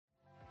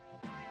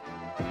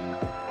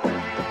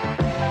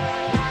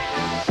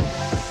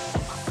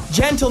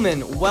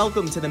Gentlemen,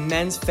 welcome to the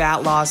Men's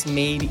Fat Loss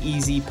Made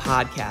Easy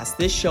podcast.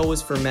 This show is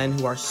for men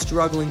who are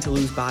struggling to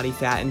lose body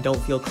fat and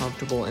don't feel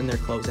comfortable in their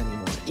clothes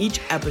anymore.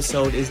 Each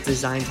episode is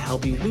designed to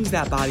help you lose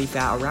that body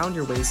fat around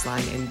your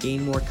waistline and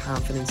gain more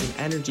confidence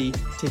and energy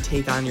to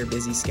take on your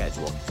busy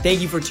schedule.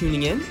 Thank you for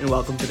tuning in and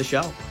welcome to the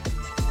show.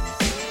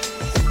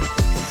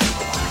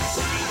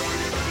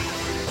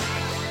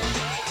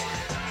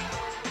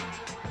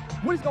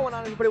 What is going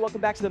on, everybody? Welcome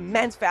back to the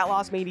Men's Fat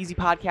Loss Made Easy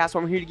podcast,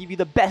 where I'm here to give you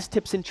the best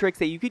tips and tricks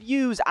that you could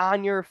use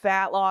on your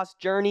fat loss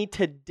journey.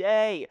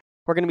 Today,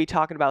 we're going to be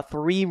talking about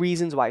 3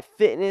 reasons why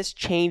fitness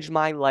changed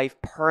my life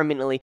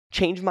permanently,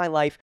 changed my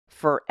life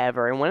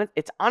forever. And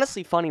it's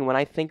honestly funny when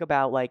I think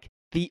about like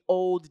the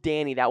old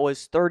Danny that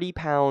was 30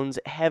 pounds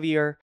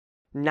heavier,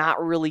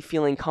 not really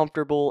feeling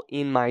comfortable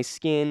in my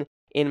skin,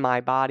 in my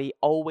body,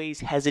 always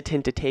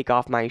hesitant to take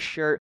off my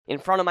shirt in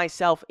front of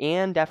myself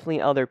and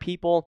definitely other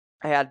people.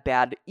 I had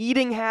bad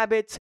eating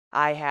habits.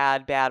 I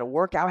had bad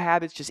workout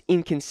habits, just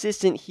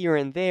inconsistent here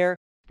and there,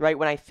 right?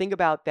 When I think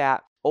about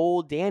that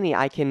old Danny,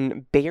 I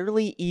can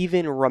barely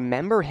even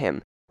remember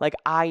him. Like,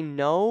 I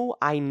know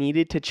I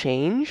needed to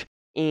change,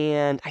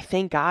 and I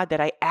thank God that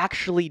I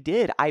actually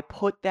did. I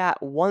put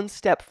that one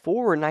step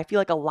forward, and I feel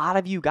like a lot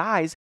of you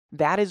guys,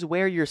 that is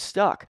where you're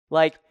stuck.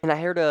 Like, and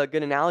I heard a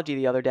good analogy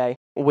the other day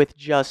with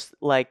just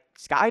like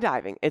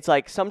skydiving. It's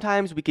like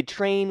sometimes we could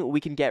train,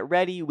 we can get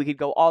ready, we could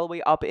go all the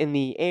way up in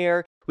the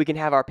air, we can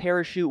have our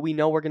parachute, we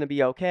know we're going to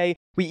be okay.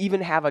 We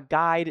even have a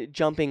guide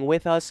jumping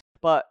with us,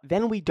 but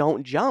then we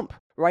don't jump,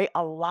 right?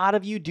 A lot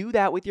of you do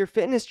that with your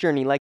fitness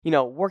journey, like,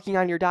 working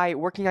on your diet,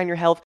 working on your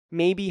health,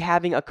 maybe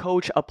having a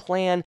coach, a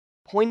plan,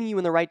 pointing you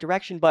in the right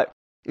direction, but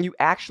you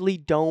actually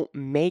don't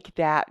make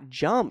that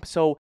jump.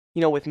 So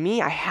with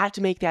me, I had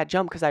to make that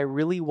jump because I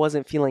really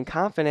wasn't feeling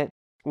confident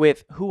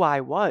with who I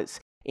was.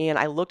 And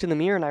I looked in the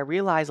mirror and I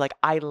realized like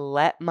I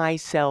let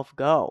myself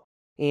go.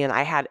 And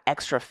I had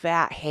extra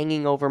fat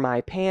hanging over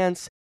my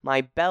pants.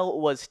 My belt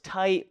was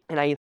tight and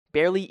I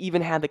barely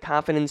even had the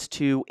confidence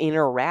to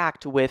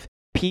interact with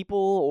people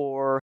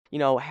or,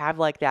 have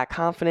like that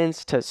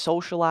confidence to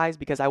socialize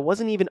because I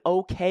wasn't even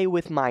okay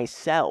with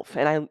myself.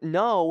 And I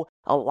know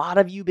a lot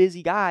of you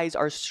busy guys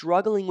are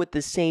struggling with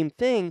the same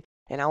thing,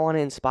 and I want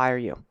to inspire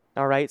you.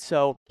 All right,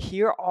 so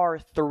here are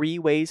 3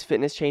 ways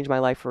fitness changed my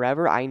life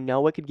forever. I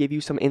know it could give you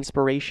some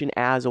inspiration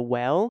as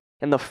well.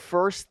 And the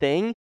first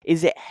thing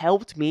is it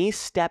helped me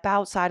step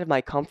outside of my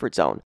comfort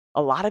zone.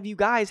 A lot of you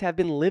guys have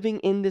been living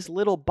in this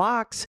little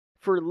box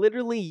for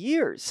literally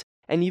years.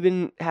 And you've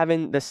been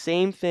having the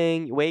same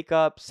thing, wake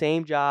up,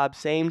 same job,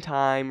 same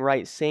time,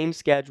 right? Same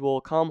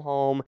schedule, come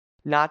home,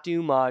 not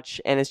do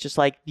much. And it's just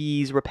like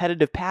these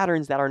repetitive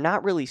patterns that are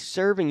not really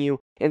serving you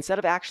instead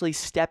of actually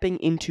stepping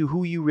into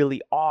who you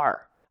really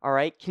are. All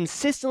right,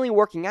 consistently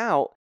working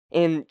out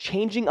and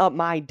changing up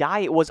my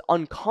diet was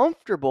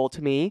uncomfortable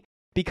to me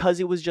because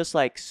it was just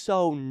like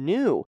so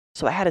new.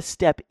 So I had to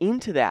step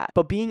into that.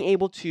 But being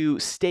able to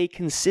stay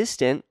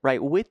consistent,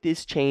 right, with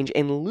this change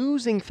and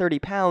losing 30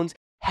 pounds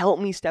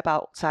helped me step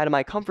outside of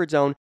my comfort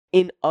zone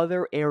in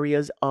other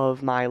areas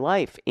of my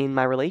life, in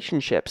my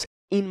relationships,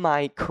 in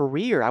my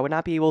career. I would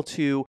not be able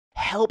to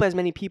help as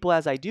many people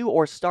as I do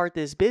or start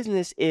this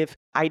business if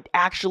I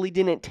actually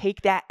didn't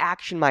take that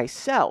action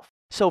myself.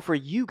 So for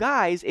you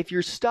guys, if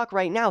you're stuck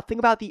right now, think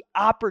about the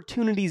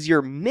opportunities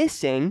you're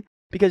missing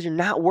because you're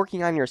not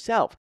working on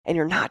yourself and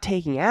you're not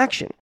taking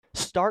action.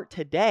 Start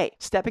today.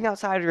 Stepping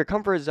outside of your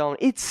comfort zone,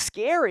 it's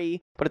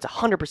scary, but it's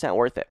 100%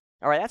 worth it.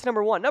 All right, that's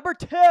number 1. Number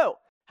 2,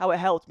 how it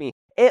helped me.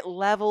 It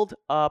leveled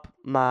up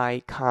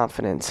my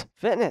confidence.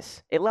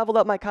 Fitness, it leveled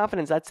up my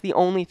confidence. That's the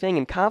only thing.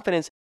 And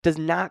confidence does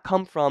not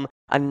come from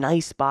a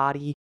nice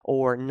body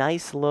or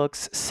nice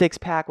looks,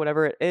 6-pack,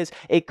 whatever it is.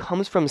 It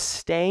comes from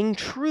staying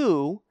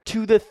true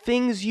to the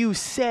things you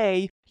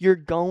say you're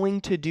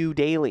going to do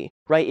daily,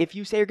 right? If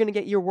you say you're going to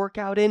get your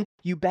workout in,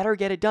 you better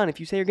get it done. If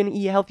you say you're going to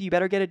eat healthy, you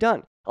better get it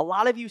done. A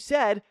lot of you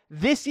said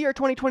this year,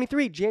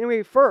 2023,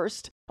 January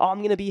 1st, I'm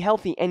going to be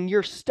healthy, and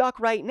you're stuck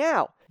right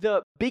now.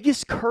 The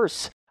biggest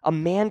curse a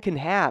man can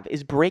have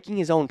is breaking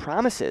his own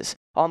promises.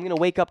 I'm going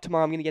to wake up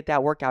tomorrow, I'm going to get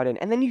that workout in,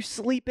 and then you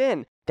sleep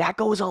in. That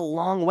goes a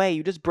long way.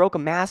 You just broke a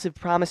massive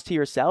promise to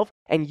yourself,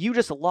 and you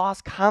just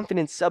lost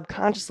confidence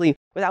subconsciously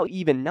without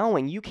even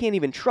knowing. You can't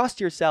even trust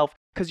yourself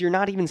because you're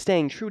not even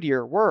staying true to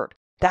your word.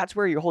 That's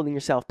where you're holding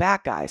yourself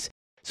back, guys.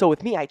 So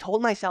with me, I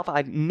told myself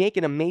I'd make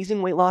an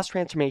amazing weight loss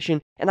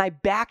transformation, and I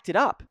backed it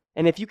up.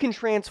 And if you can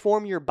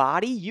transform your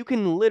body, you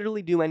can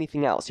literally do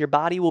anything else. Your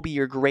body will be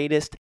your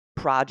greatest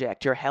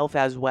project, your health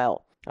as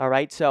well. All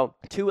right, so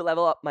 2, it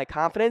leveled up my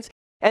confidence.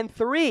 And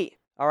 3,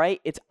 all right,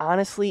 it's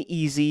honestly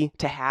easy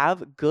to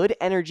have good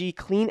energy,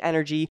 clean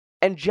energy,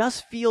 and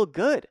just feel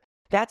good.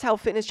 That's how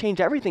fitness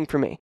changed everything for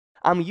me.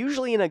 I'm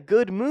usually in a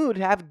good mood,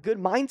 have a good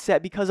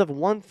mindset because of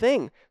one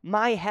thing,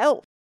 my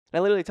health. And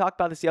I literally talked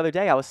about this the other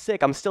day. I was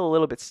sick. I'm still a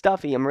little bit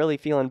stuffy. I'm really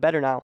feeling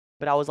better now.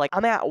 But I was like,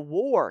 I'm at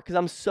war because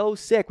I'm so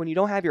sick. When you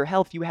don't have your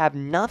health, you have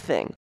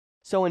nothing.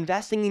 So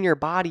investing in your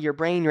body, your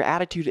brain, your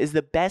attitude is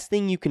the best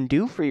thing you can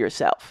do for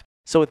yourself.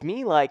 So with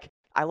me, like,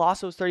 I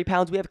lost those 30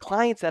 pounds. We have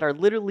clients that are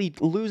literally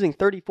losing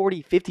 30,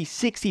 40, 50,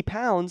 60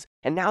 pounds,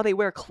 and now they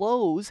wear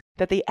clothes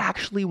that they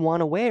actually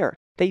want to wear.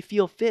 They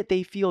feel fit,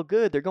 they feel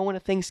good. They're going to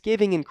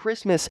Thanksgiving and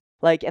Christmas,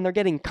 and they're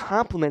getting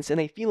compliments and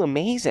they feel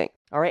amazing.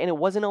 All right. And it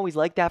wasn't always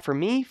like that for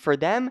me, for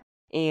them,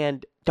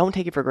 and don't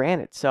take it for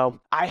granted. So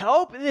I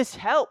hope this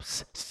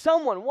helps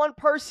someone, one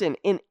person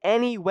in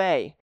any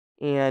way.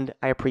 And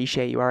I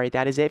appreciate you. All right,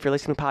 that is it. If you're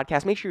listening to the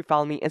podcast, make sure you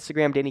follow me.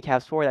 Instagram,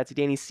 DannyCavs4. That's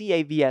Danny,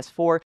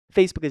 CAVS4.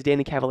 Facebook is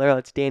Danny Cavallaro.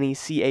 That's Danny,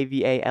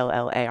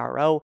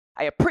 CAVALLARO.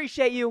 I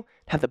appreciate you.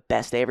 Have the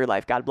best day of your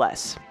life. God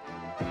bless.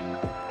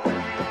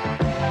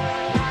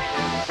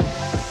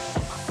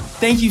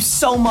 Thank you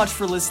so much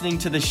for listening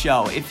to the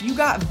show. If you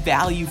got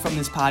value from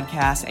this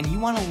podcast and you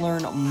want to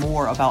learn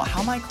more about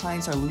how my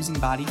clients are losing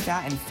body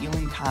fat and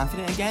feeling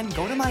confident again,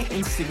 go to my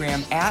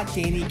Instagram at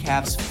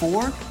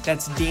DannyCavs4.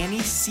 That's Danny,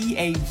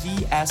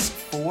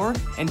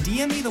 CAVS4, and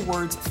DM me the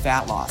words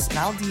fat loss. And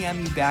I'll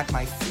DM you back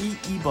my free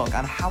ebook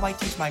on how I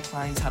teach my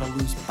clients how to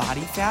lose body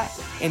fat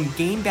and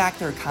gain back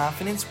their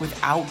confidence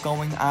without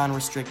going on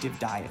restrictive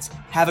diets.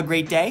 Have a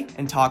great day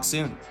and talk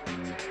soon.